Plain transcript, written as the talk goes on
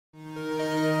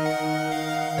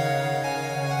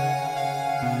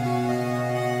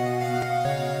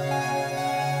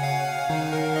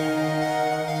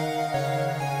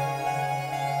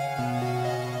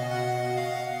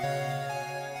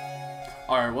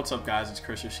What's up guys, it's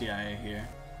Chris or CIA here.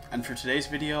 And for today's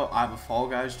video, I have a Fall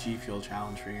Guys G Fuel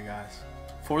challenge for you guys.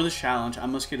 For this challenge, I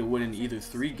must get a win in either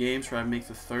 3 games where I make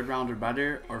the 3rd round or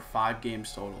better, or 5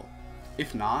 games total.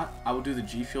 If not, I will do the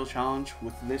G Fuel challenge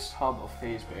with this tub of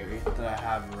Fazeberry that I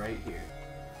have right here.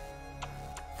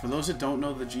 For those that don't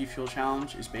know, the G Fuel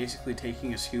challenge is basically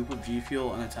taking a scoop of G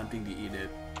Fuel and attempting to eat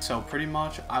it. So pretty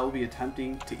much, I will be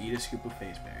attempting to eat a scoop of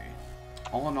Fazeberry.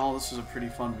 All in all, this was a pretty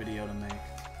fun video to make.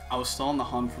 I was still on the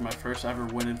hunt for my first ever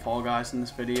win in Fall Guys in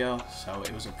this video, so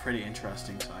it was a pretty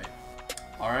interesting sight.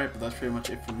 Alright, but that's pretty much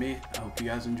it for me. I hope you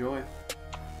guys enjoy.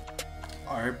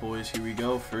 Alright boys, here we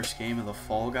go. First game of the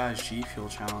Fall Guys G Fuel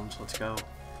challenge. Let's go.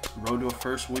 Road to a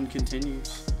first win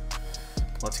continues.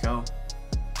 Let's go.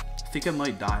 I think I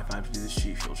might die if I have to do this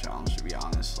G Fuel challenge, to be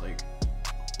honest. Like,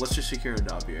 let's just secure a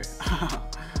dub here.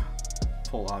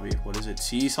 Full lobby. What is it?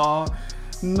 Seesaw?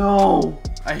 No!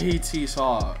 I hate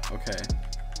Seesaw. Okay.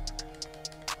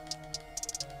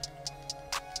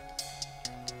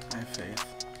 I have faith.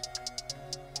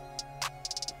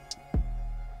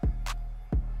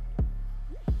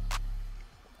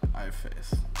 I have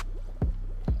faith.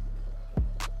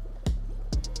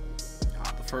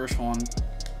 The first one.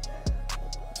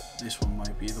 This one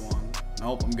might be the one.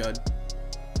 Nope, I'm good.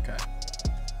 Okay.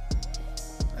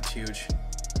 That's huge.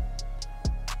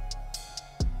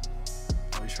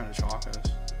 Oh, he's trying to chalk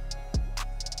us.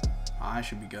 I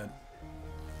should be good.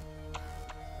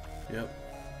 Yep.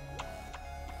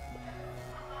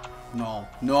 No.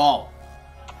 No!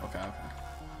 Okay, okay.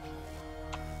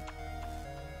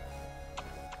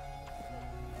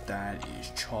 That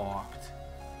is chalked.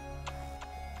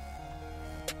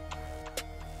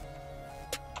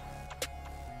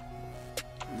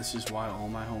 This is why all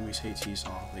my homies hate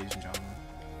Seesaw, ladies and gentlemen.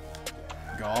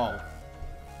 Go!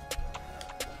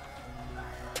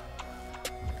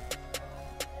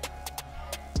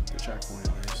 The checkpoint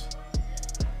at least.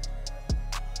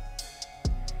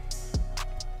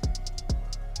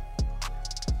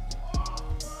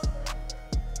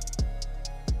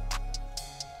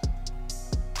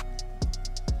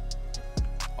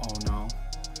 Oh no.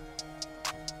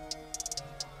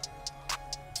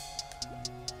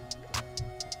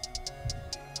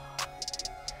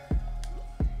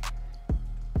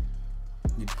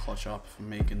 Need to clutch up if I'm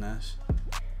making this.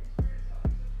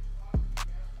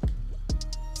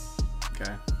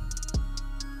 Okay.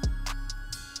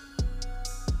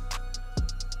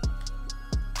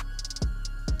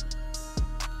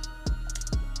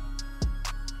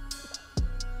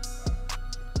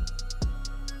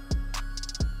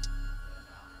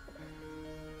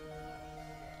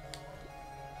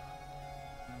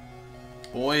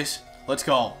 Boys, let's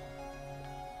go.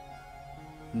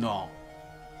 No.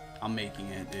 I'm making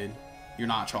it, dude. You're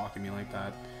not chalking me like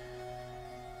that.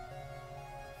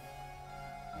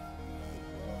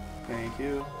 Thank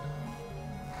you.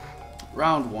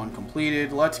 Round 1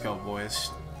 completed. Let's go,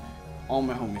 boys. All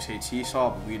my homies hate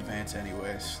Seesaw, but we advance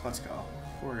anyways. Let's go.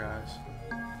 4 guys.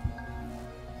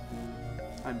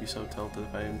 I'd be so tilted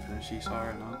if I didn't finish Seesaw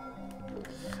right now.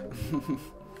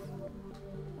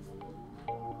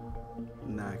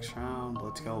 Next round.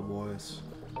 Let's go, boys.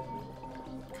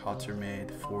 Cuts are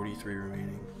made. 43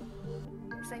 remaining.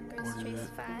 Cypress Trace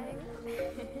 5.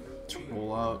 Let's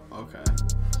roll out. Okay.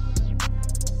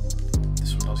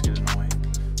 This one does get annoying,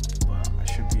 but I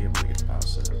should be able to get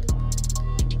past it.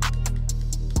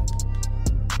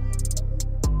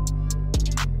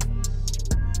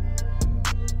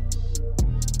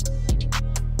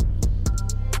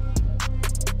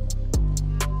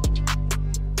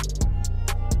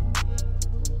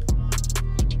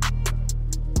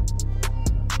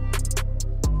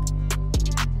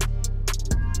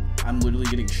 I'm literally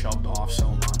getting shoved off so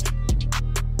much.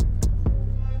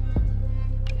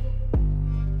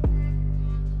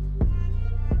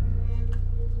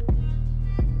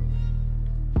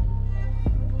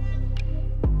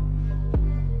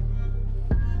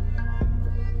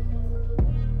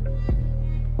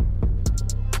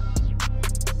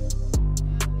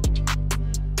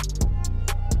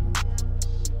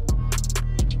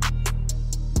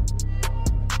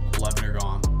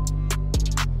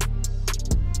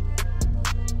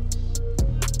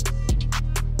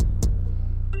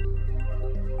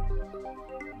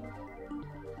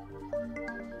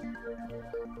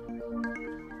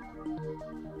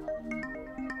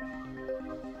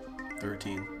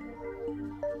 $13.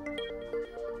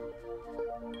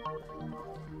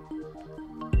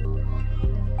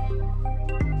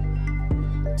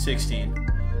 $16.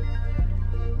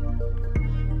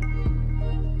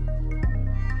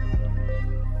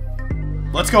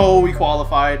 Let's go, we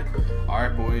qualified.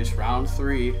 Alright boys, round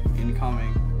 3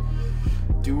 incoming.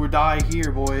 Do or die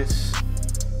here, boys.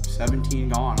 17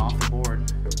 gone off the board.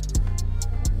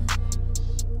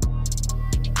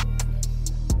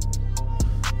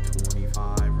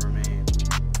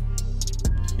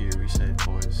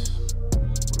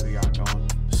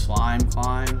 Slime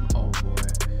climb. Oh boy.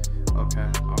 Okay,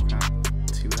 okay.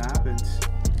 Let's see what happens.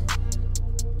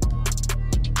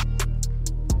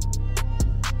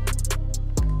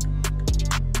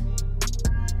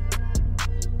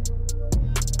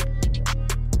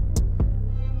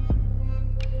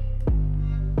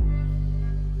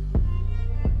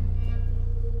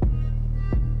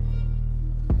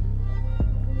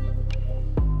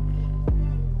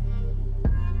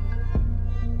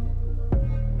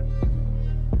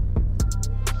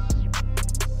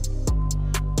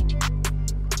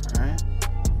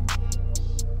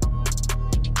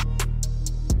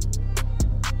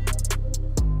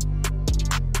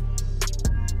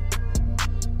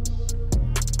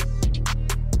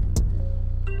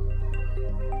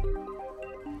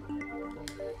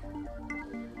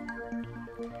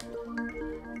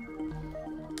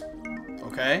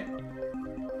 Okay.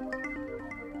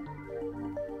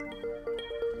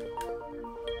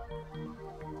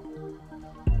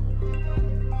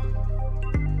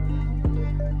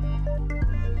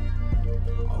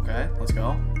 Okay, let's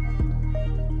go.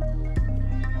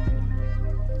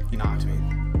 He knocked me.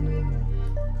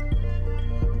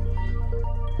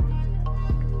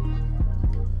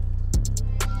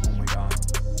 Oh my god.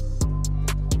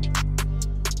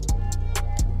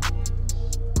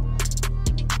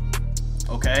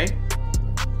 Okay.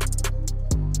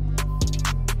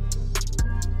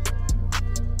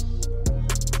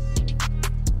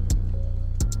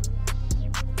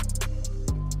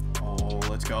 Oh,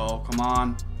 let's go. Come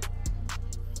on.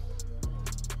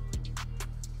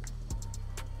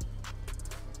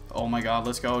 Oh my god,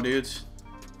 let's go, dudes.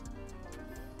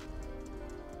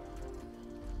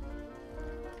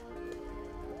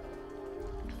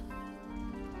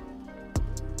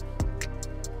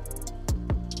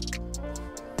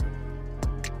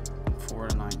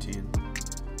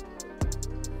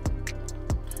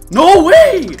 No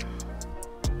way!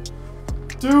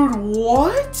 Dude,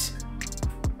 what?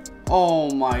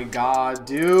 Oh my god,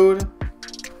 dude.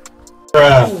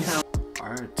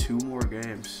 Alright, 2 more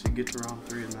games. You get to round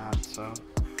 3 in that, so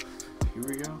here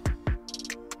we go.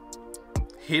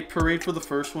 Hit parade for the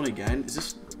first one again. Is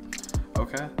this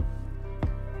okay?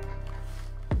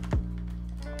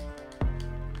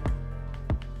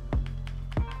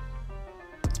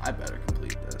 I better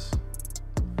complete this.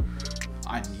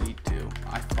 I need to.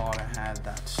 I thought I had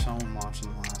that so much in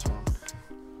the last one.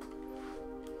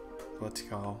 Let's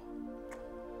go.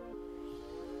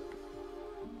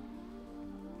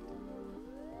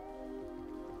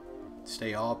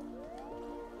 Stay up.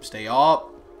 Stay up.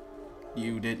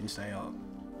 You didn't stay up.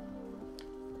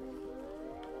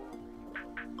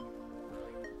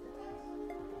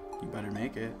 You better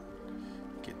make it.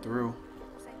 Get through.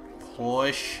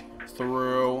 Push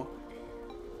through.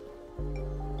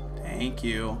 Thank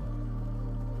you.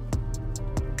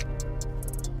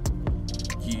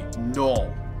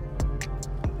 No.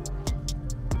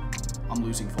 I'm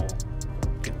losing full.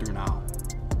 Get through now.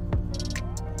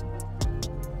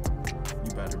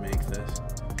 You better make this.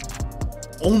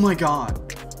 Oh my god.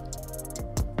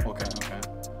 Okay, okay.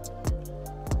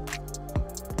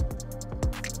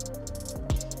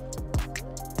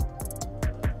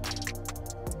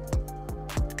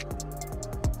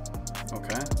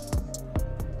 Okay.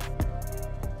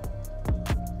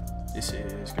 This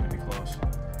is gonna be close.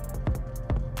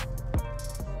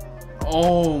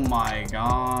 Oh my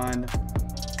god.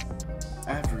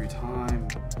 Every time.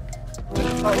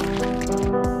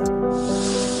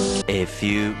 A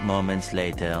few moments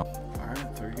later.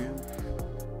 Alright, 3rd game.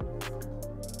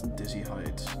 Dizzy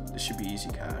Heights. This should be easy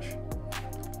cash.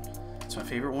 It's my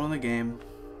favorite one in the game.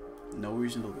 No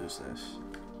reason to lose this.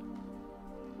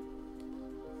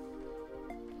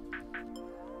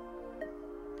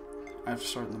 I have to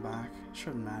start in the back.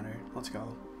 Shouldn't matter. Let's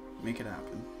go. Make it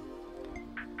happen.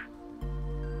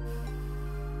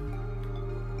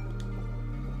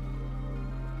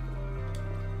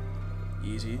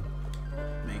 Easy.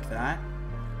 Make that.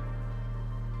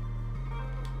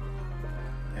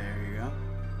 There you go.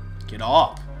 Get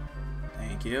up.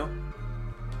 Thank you.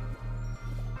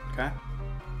 Okay.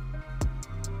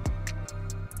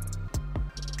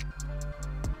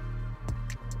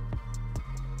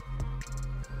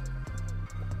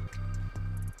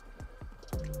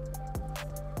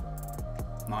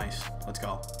 Nice. Let's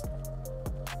go.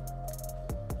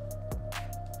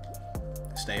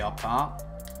 Stay up top.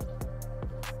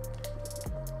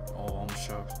 Oh, I'm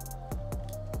shook.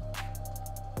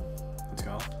 Let's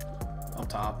go.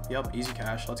 top. Yep, easy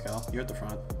cash. Let's go. You're at the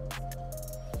front.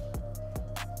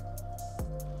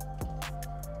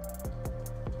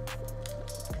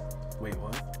 Wait,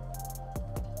 what?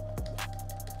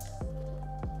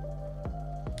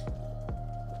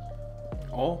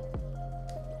 Oh.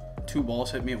 2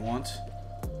 balls hit me at once.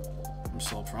 I'm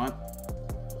still up front.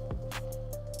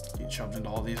 Get shoved into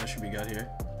all these. I should be good here.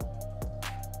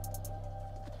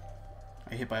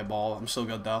 I hit by a ball. I'm still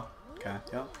good though. Okay,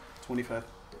 yeah. 25.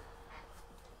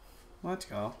 Let's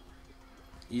go.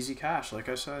 Easy cash, like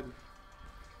I said.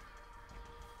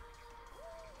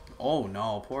 Oh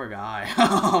no, poor guy.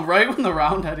 Right when the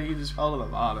round ended, he just fell to the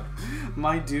bottom.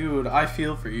 My dude, I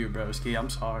feel for you, broski. I'm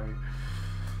sorry.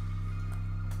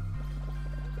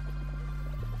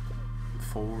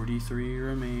 43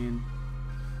 remain.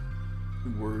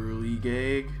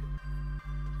 Whirligig.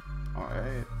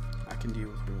 Alright. I can deal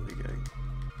with Whirligig.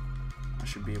 I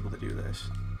should be able to do this.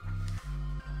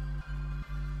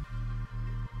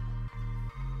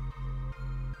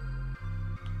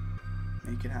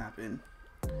 Make it happen.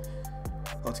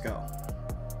 Let's go.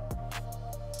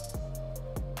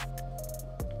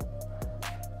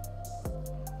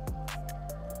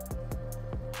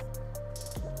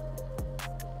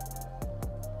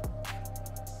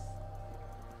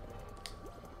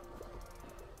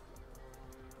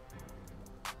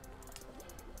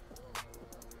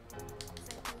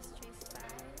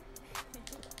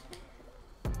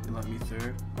 You let me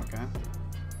through. Okay.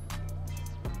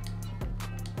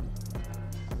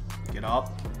 Get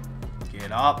up.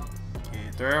 Get up.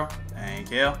 Get through.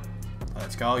 Thank you.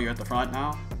 Let's go. You're at the front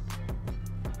now.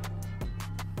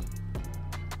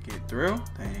 Get through.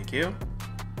 Thank you.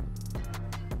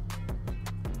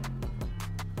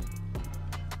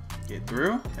 Get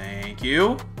through. Thank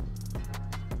you.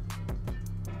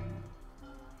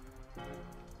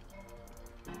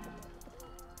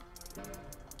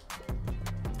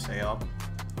 Stay up.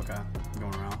 Okay. I'm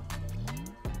going around.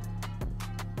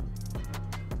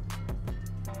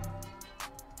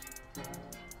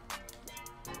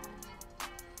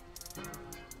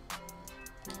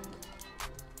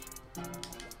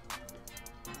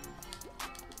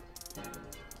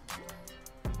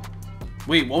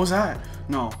 Wait, what was that?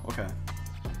 No, okay.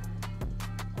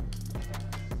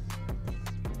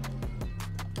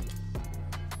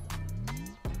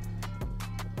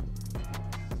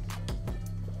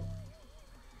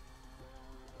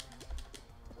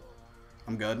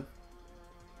 I'm good.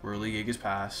 Whirligig is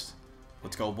passed.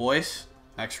 Let's go, boys.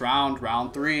 Next round,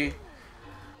 round 3.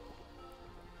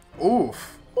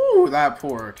 Oof. Ooh, that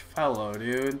poor fellow,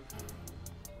 dude.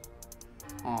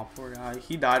 Oh, poor guy.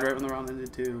 He died right when the round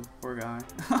ended too. Poor guy.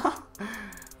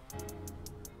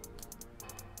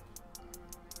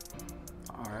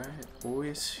 Alright,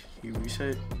 boys. Here we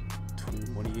said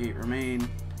 28 remain.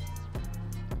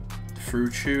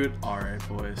 Fruit shoot. Alright,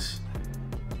 boys.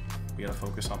 We gotta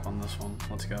focus up on this one.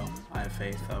 Let's go. I have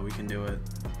faith that we can do it.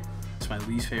 It's my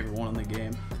least favorite one in the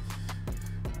game.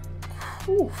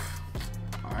 Whew.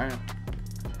 Alright.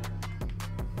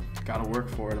 Gotta work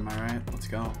for it, am I right? Let's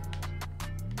go.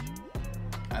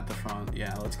 At the front.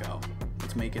 Yeah, let's go.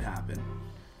 Let's make it happen.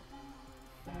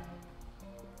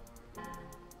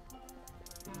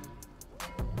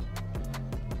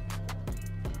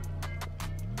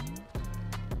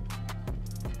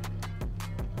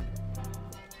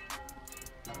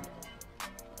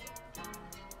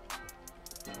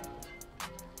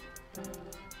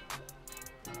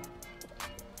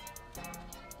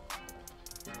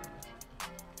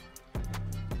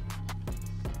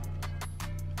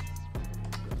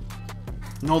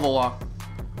 No, the lock.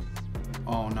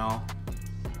 Oh no.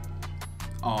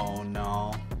 Oh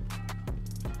no.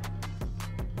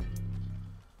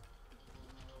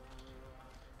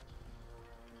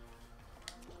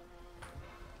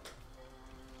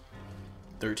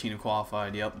 "13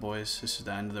 qualified. Yep, boys. This is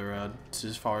the end of the road. This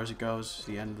is as far as it goes.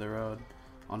 The end of the road.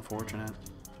 Unfortunate.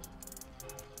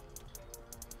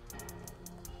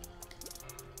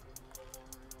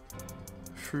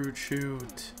 Fruit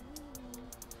shoot.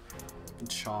 I'm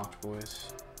shocked,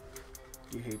 boys.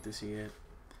 You hate to see it.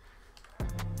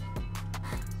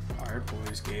 Alright,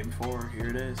 boys. Game 4. Here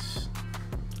it is.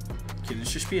 Can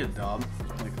this just be a dub?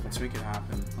 Like, let's make it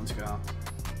happen. Let's go.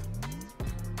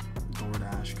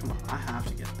 DoorDash. Come on. I have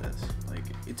to get this. Like,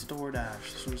 it's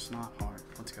DoorDash. This one's not hard.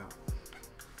 Let's go.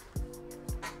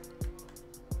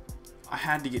 I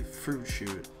had to get fruit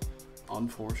shoot.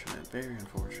 Unfortunate. Very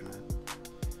unfortunate.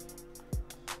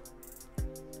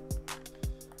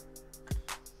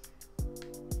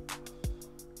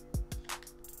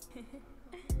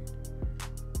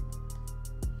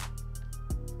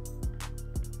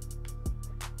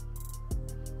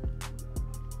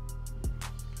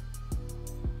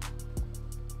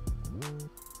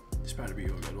 This better be a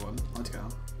good one. Let's go.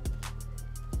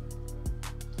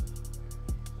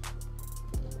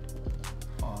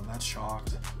 Oh, that's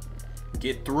shocked.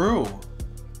 Get through.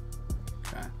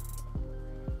 Okay.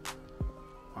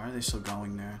 Why are they still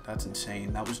going there? That's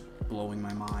insane. That was blowing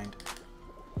my mind.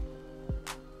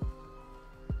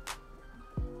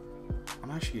 I'm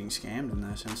actually getting scammed in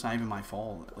this, and it's not even my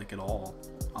fault, like, at all.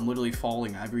 I'm literally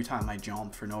falling every time I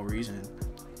jump for no reason.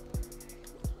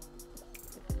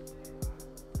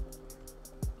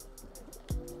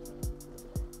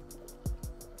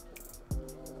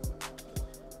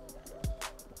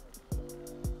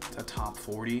 It's a top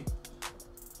 40.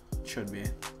 Should be.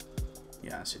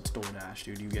 Yes, it's DoorDash,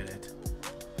 dude. You get it.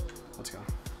 Let's go.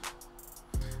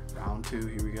 Round 2,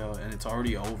 here we go. And it's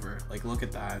already over. Like, look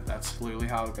at that. That's literally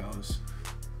how it goes.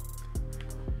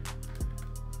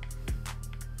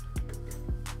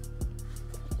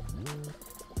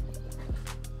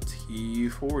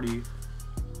 T40.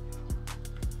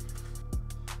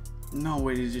 No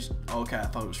way to just. Okay, I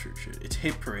thought it was fruit shit. It's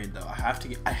Hit Parade though. I have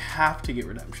to get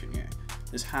redemption here.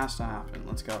 This has to happen.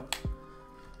 Let's go.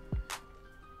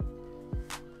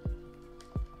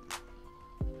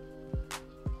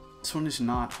 This one is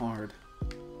not hard.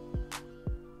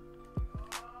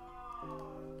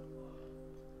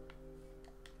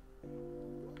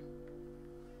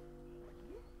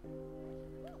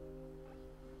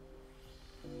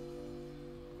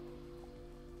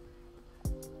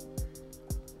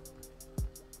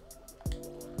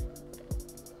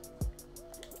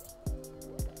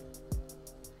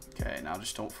 Okay, now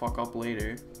just don't fuck up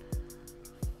later.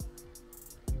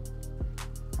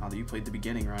 Now that you played the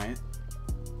beginning, right?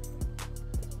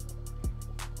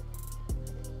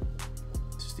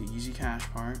 This is the easy cash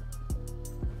part.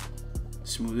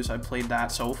 Smoothest I've played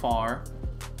that so far.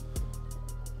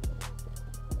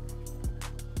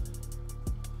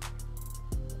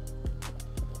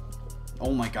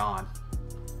 Oh my god.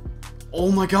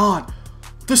 Oh my god!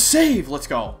 The save! Let's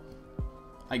go.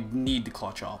 I need to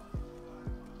clutch up.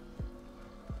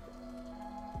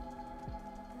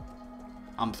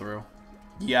 I'm through.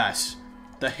 Yes.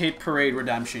 The Hit Parade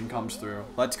redemption comes through.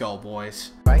 Let's go,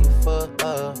 boys. Right foot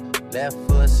up, left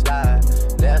foot slide.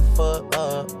 Left foot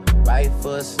up, right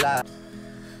foot slide.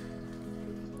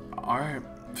 Alright.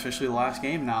 Officially the last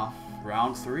game now.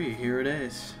 Round 3. Here it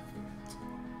is.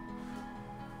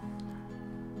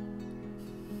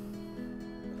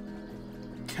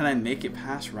 Can I make it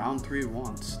past round 3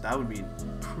 once? That would be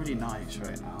pretty nice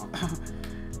right now.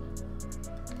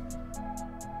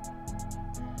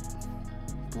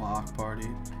 Block party.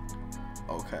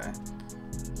 Okay.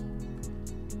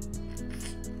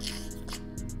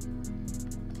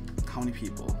 How many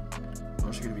people?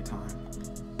 What's gonna be time?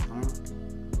 I don't know.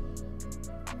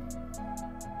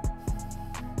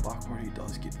 Block party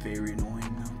does get very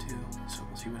annoying now too. So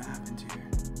we'll see what happens here.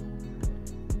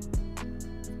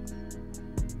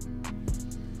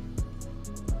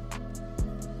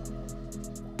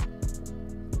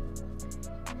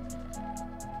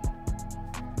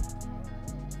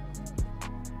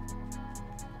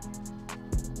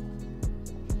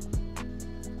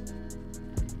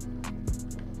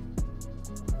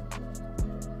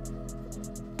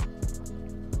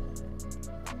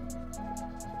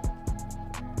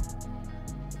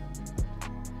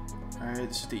 Alright,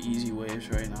 this is the easy waves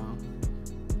right now.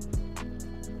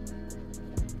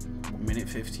 Minute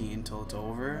 15 till it's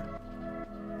over.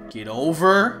 Get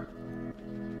over.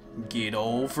 Get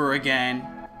over again.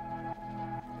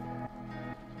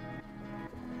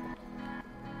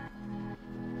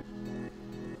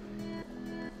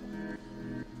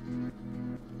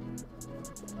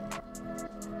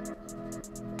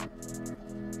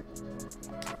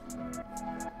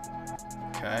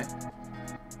 Okay.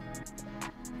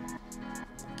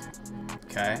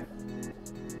 Okay.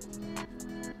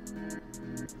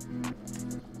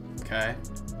 Okay.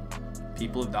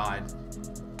 People have died.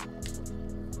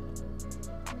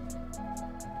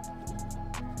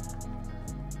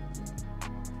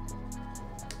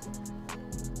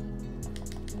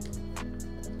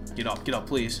 Get up,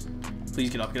 please. Please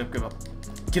get up, get up, get up.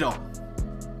 Get up.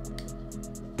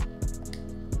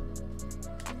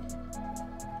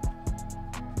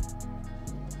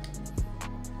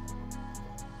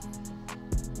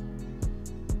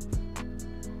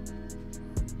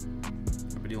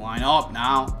 Everybody line up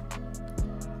now.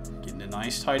 Get in a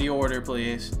nice tidy order,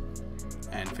 please.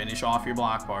 And finish off your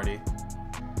block party.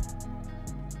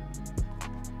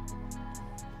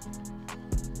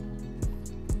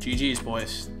 GG's,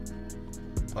 boys.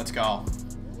 Let's go.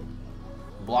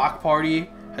 Block party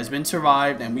has been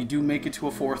survived, and we do make it to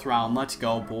a 4th round. Let's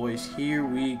go, boys. Here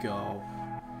we go.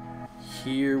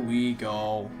 Here we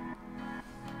go.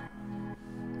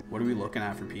 What are we looking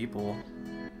at for people?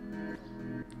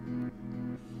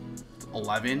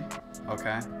 11?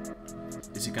 Okay.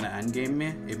 Is it gonna endgame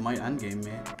me? It might endgame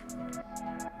me.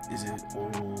 Is it?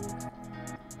 Oh.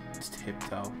 It's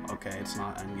tiptoe. Okay, it's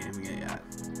not endgaming it yet.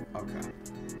 Okay.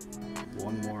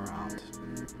 One more round.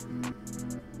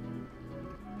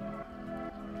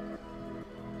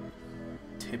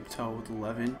 Tiptoe with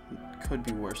 11. Could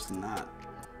be worse than that.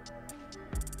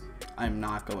 I'm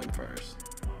not going first.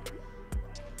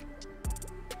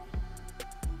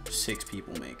 6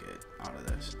 people make it out of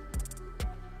this.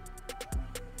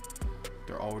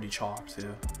 They're already chopped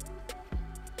too.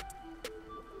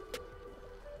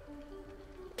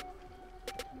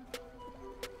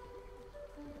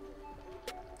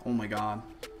 Oh my god.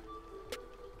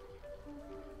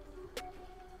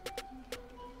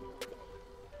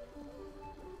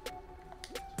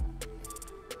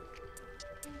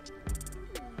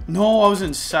 No, I was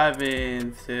in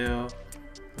 7th too.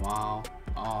 Wow.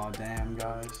 Oh damn,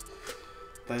 guys.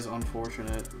 That is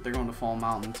unfortunate. They're going to Fall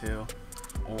Mountain too.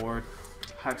 Or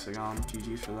Hexagon.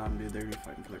 GG's for them, dude. They're gonna be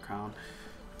fighting for the crown.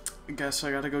 I guess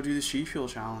I gotta go do the G Fuel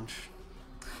challenge.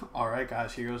 Alright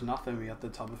guys, here goes nothing. We got the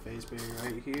tub of Fazeberry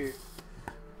right here.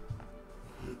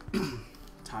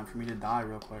 Time for me to die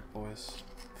real quick, boys.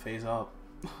 Phase up.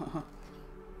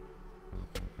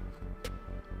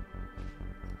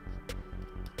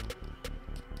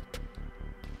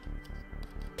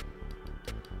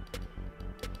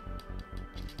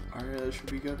 Alright, that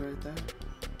should be good right there.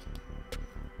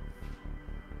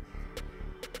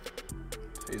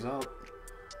 Phase up.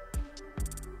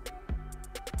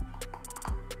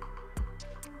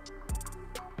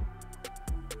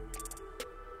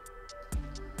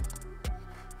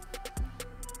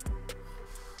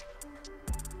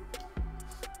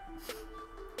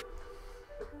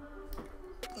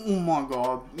 Oh my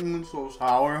god, it's so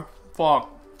sour.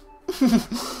 Fuck.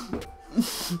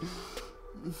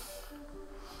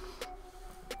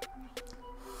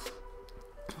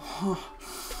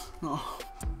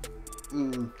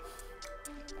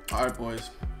 Alright, boys.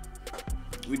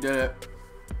 We did it.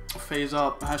 Phase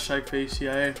up. Hashtag phase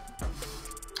CIA.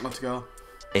 Let's go.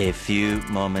 A few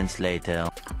moments later.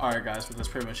 Alright guys, but that's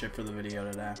pretty much it for the video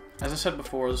today. As I said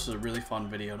before, this is a really fun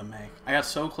video to make. I got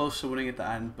so close to winning at the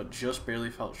end, but just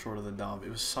barely felt short of the dub. It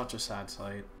was such a sad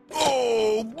sight.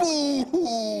 Oh,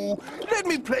 boo-hoo! Let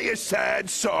me play a sad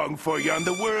song for you on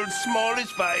the world's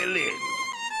smallest violin.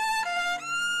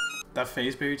 That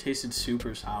Fazeberry tasted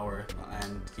super sour,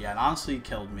 and yeah, it honestly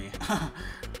killed me.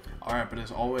 Alright, but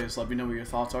as always, let me know what your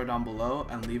thoughts are down below,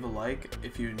 and leave a like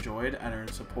if you enjoyed and are in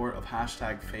support of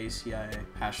hashtag FazeCIA,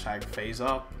 hashtag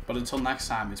FazeUp. But until next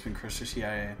time, it's been Chris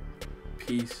CIA.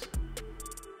 Peace.